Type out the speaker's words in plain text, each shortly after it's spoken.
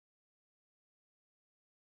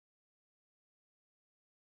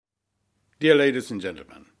Dear ladies and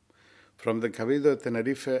gentlemen, from the Cabildo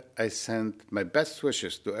Tenerife, I send my best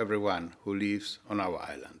wishes to everyone who lives on our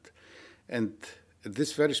island. And at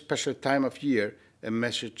this very special time of year, a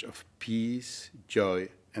message of peace, joy,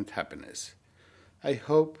 and happiness. I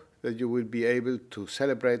hope that you will be able to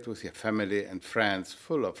celebrate with your family and friends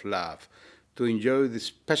full of love, to enjoy these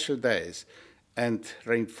special days and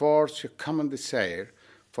reinforce your common desire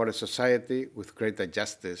for a society with greater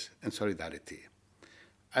justice and solidarity.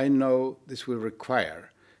 I know this will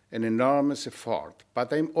require an enormous effort,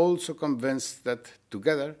 but I'm also convinced that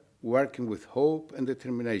together, working with hope and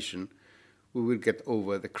determination, we will get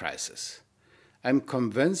over the crisis. I'm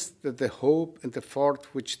convinced that the hope and effort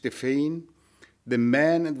which define the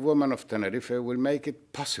men and women of Tenerife will make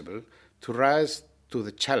it possible to rise to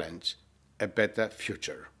the challenge, a better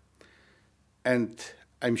future. And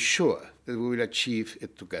I'm sure that we will achieve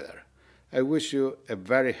it together. I wish you a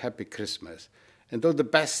very happy Christmas and all the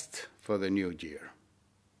best for the new year.